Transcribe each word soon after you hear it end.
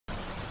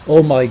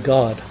Oh my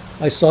God,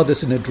 I saw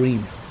this in a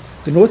dream.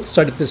 The north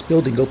side of this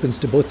building opens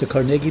to both the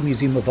Carnegie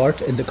Museum of Art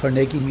and the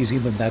Carnegie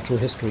Museum of Natural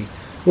History,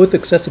 both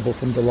accessible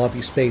from the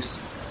lobby space.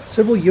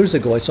 Several years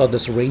ago I saw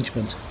this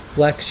arrangement,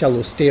 black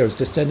shallow stairs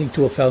descending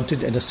to a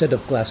fountain and a set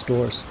of glass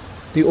doors.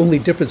 The only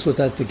difference was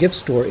that the gift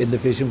store in the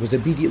vision was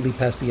immediately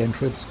past the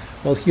entrance,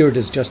 while here it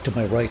is just to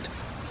my right.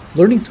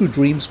 Learning through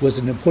dreams was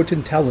an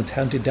important talent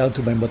handed down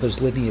through my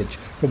mother's lineage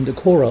from the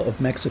Cora of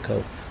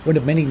Mexico, one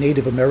of many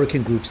Native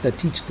American groups that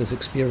teach this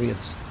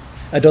experience.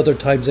 At other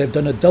times I have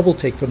done a double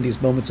take from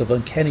these moments of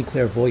uncanny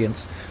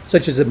clairvoyance,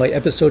 such as in my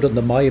episode on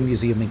the Maya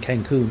Museum in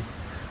Cancun.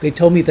 They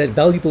tell me that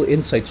valuable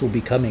insights will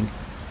be coming.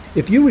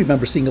 If you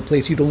remember seeing a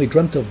place you'd only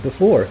dreamt of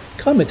before,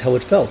 comment how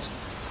it felt.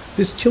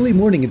 This chilly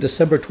morning in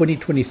December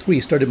 2023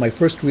 started my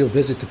first real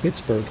visit to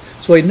Pittsburgh,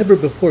 so I had never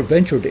before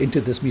ventured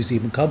into this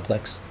museum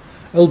complex.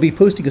 I will be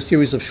posting a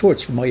series of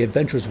shorts from my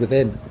adventures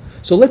within,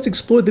 so let's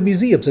explore the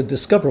museums and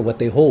discover what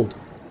they hold.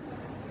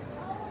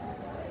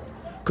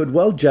 Could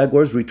wild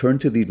jaguars return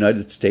to the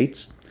United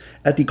States?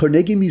 At the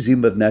Carnegie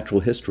Museum of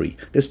Natural History,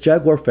 this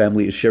jaguar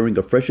family is sharing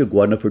a fresh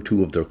iguana for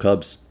two of their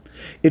cubs.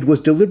 It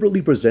was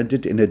deliberately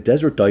presented in a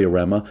desert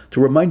diorama to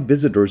remind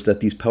visitors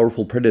that these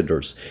powerful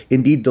predators,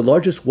 indeed the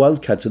largest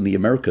wildcats in the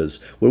Americas,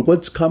 were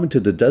once common to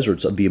the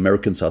deserts of the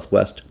American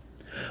Southwest.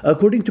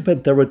 According to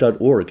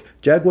Panthera.org,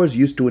 jaguars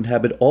used to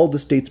inhabit all the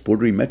states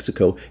bordering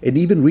Mexico and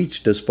even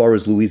reached as far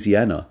as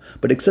Louisiana,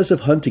 but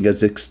excessive hunting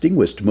has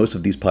extinguished most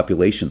of these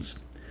populations.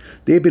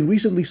 They have been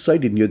recently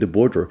sighted near the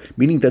border,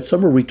 meaning that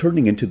some are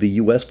returning into the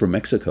U.S. from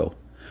Mexico.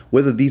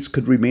 Whether these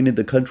could remain in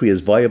the country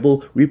as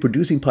viable,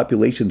 reproducing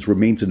populations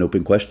remains an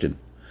open question.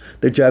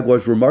 The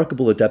jaguar's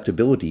remarkable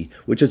adaptability,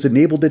 which has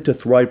enabled it to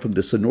thrive from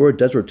the Sonora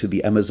Desert to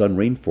the Amazon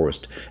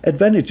rainforest,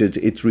 advantages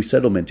its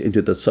resettlement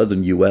into the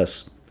southern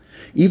U.S.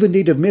 Even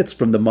native myths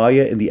from the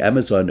Maya and the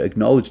Amazon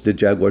acknowledge the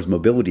jaguar's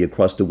mobility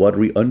across the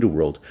watery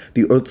underworld,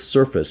 the Earth's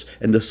surface,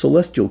 and the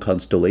celestial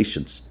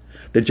constellations.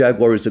 The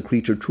jaguar is a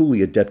creature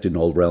truly adept in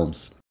all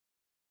realms.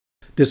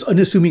 This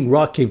unassuming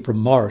rock came from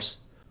Mars.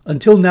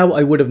 Until now,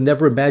 I would have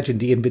never imagined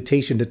the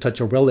invitation to touch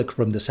a relic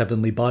from this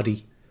heavenly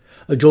body.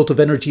 A jolt of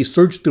energy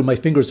surged through my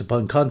fingers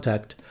upon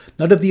contact,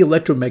 not of the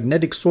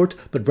electromagnetic sort,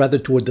 but rather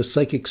toward the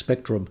psychic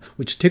spectrum,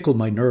 which tickled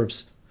my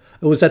nerves.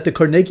 I was at the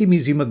Carnegie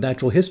Museum of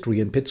Natural History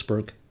in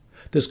Pittsburgh.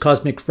 This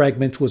cosmic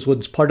fragment was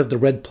once part of the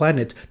red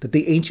planet that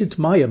the ancient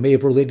Maya may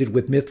have related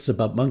with myths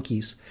about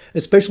monkeys,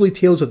 especially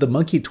tales of the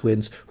monkey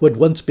twins who had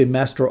once been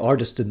master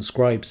artists and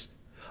scribes.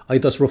 I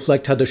thus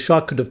reflect how the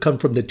shock could have come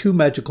from the two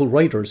magical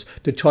writers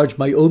to charge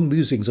my own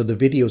musings on the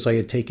videos I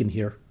had taken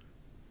here.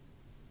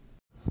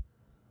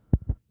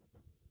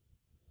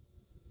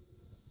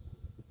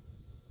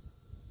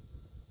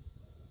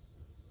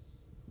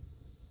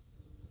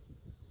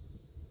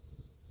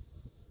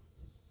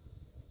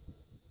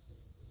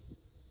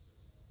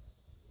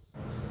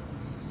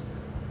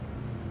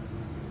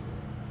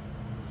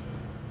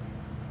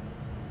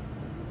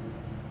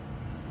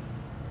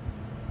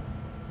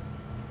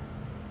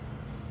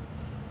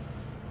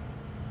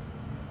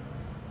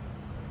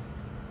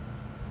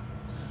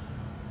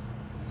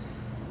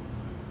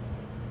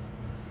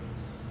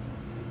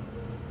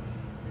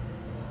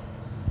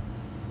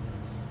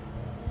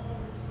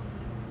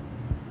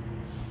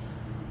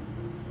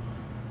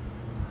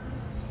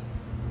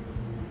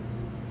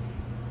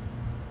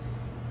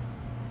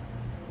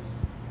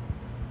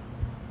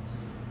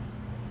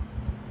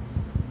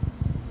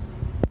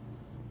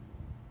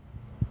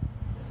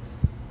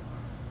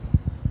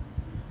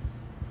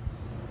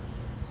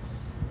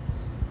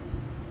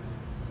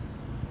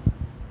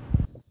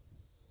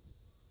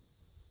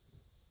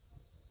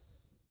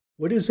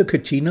 What is a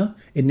Kachina?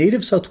 In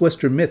native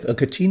southwestern myth, a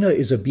Kachina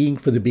is a being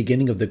for the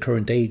beginning of the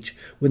current age,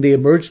 when they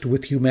emerged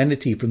with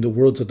humanity from the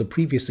worlds of the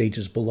previous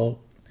ages below.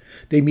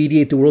 They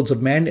mediate the worlds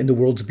of man and the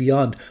worlds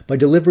beyond by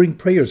delivering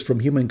prayers from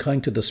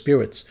humankind to the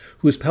spirits,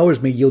 whose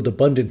powers may yield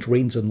abundant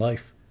rains in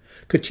life.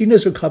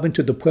 Kachinas are common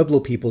to the Pueblo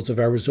peoples of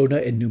Arizona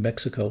and New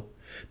Mexico.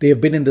 They have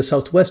been in the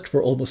Southwest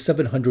for almost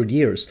 700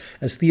 years,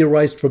 as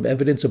theorized from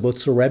evidence of both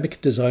ceramic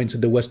designs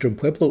in the western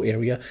Pueblo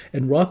area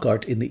and rock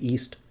art in the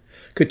east.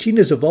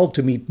 Kachinas evolved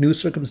to meet new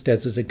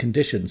circumstances and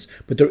conditions,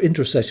 but their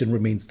intercession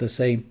remains the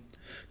same.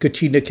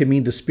 Kachina can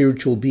mean the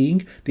spiritual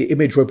being, the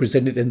image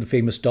represented in the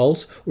famous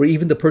dolls, or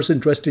even the person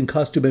dressed in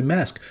costume and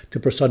mask to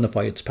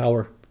personify its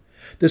power.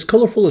 This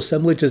colorful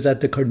assemblage is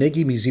at the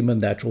Carnegie Museum of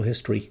Natural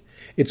History.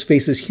 Its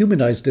faces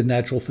humanize the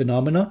natural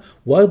phenomena,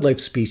 wildlife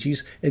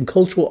species, and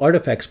cultural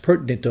artifacts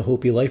pertinent to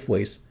Hopi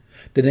lifeways.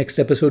 The next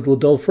episode will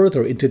delve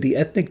further into the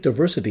ethnic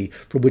diversity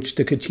from which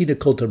the Kachina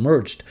cult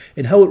emerged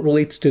and how it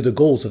relates to the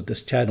goals of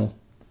this channel.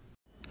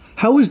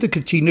 How is the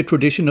Kachina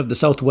tradition of the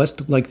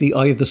Southwest like the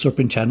Eye of the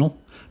Serpent channel?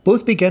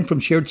 Both began from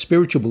shared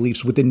spiritual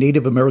beliefs within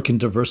Native American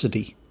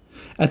diversity.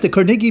 At the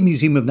Carnegie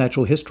Museum of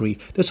Natural History,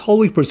 this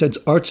hallway presents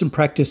arts and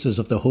practices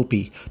of the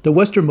Hopi, the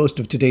westernmost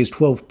of today's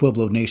 12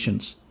 Pueblo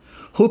nations.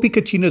 Hopi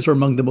Kachinas are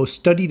among the most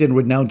studied and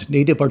renowned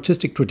native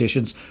artistic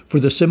traditions for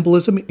their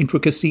symbolism,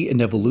 intricacy,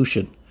 and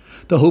evolution.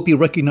 The Hopi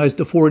recognized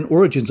the foreign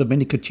origins of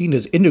many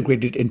Kachinas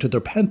integrated into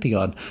their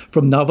pantheon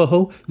from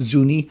Navajo,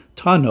 Zuni,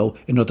 Tano,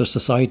 and other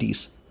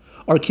societies.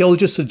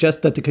 Archaeologists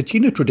suggest that the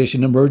Kachina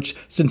tradition emerged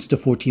since the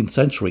 14th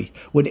century,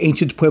 when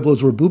ancient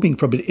pueblos were booming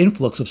from an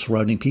influx of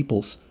surrounding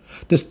peoples.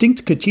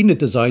 Distinct Kachina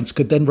designs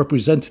could then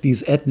represent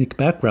these ethnic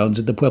backgrounds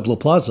in the Pueblo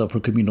Plaza for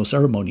communal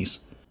ceremonies.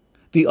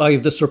 The Eye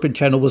of the Serpent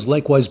channel was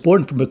likewise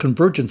born from a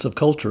convergence of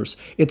cultures,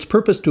 its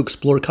purpose to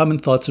explore common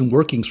thoughts and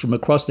workings from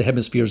across the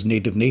hemisphere's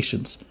native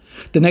nations.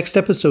 The next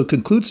episode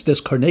concludes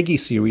this Carnegie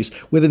series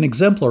with an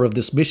exemplar of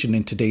this mission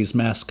in today's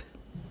mask.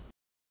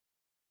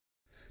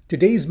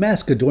 Today's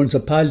mask adorns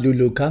a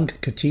Paalölökang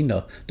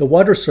Kachina, the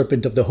water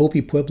serpent of the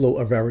Hopi Pueblo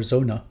of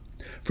Arizona.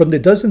 From the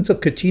dozens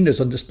of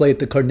Kachinas on display at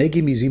the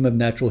Carnegie Museum of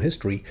Natural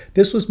History,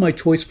 this was my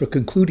choice for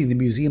concluding the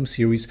museum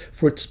series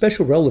for its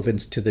special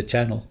relevance to the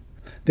channel.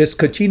 This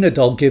Kachina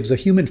doll gives a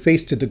human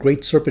face to the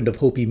great serpent of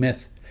Hopi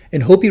myth.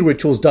 In Hopi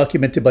rituals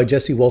documented by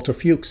Jesse Walter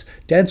Fewkes,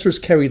 dancers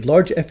carried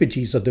large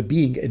effigies of the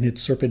being in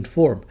its serpent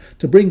form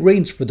to bring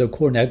rains for their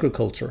corn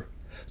agriculture.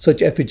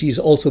 Such effigies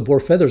also bore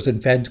feathers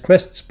and fanned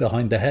crests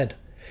behind the head.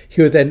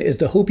 Here then is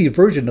the Hopi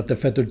version of the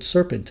feathered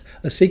serpent,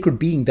 a sacred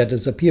being that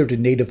has appeared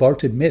in native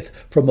art and myth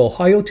from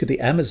Ohio to the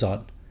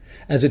Amazon.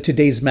 As a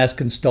Today's Mask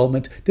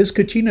installment, this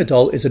Kachina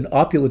doll is an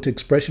opulent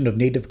expression of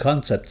native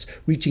concepts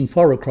reaching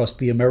far across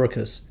the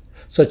Americas.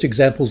 Such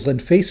examples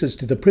lend faces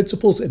to the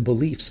principles and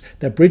beliefs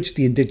that bridge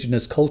the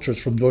indigenous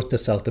cultures from North to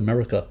South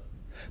America.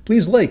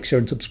 Please like, share,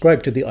 and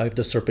subscribe to the Eye of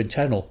the Serpent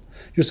channel.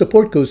 Your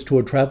support goes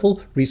toward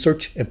travel,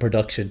 research, and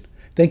production.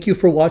 Thank you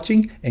for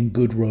watching, and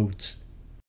good roads.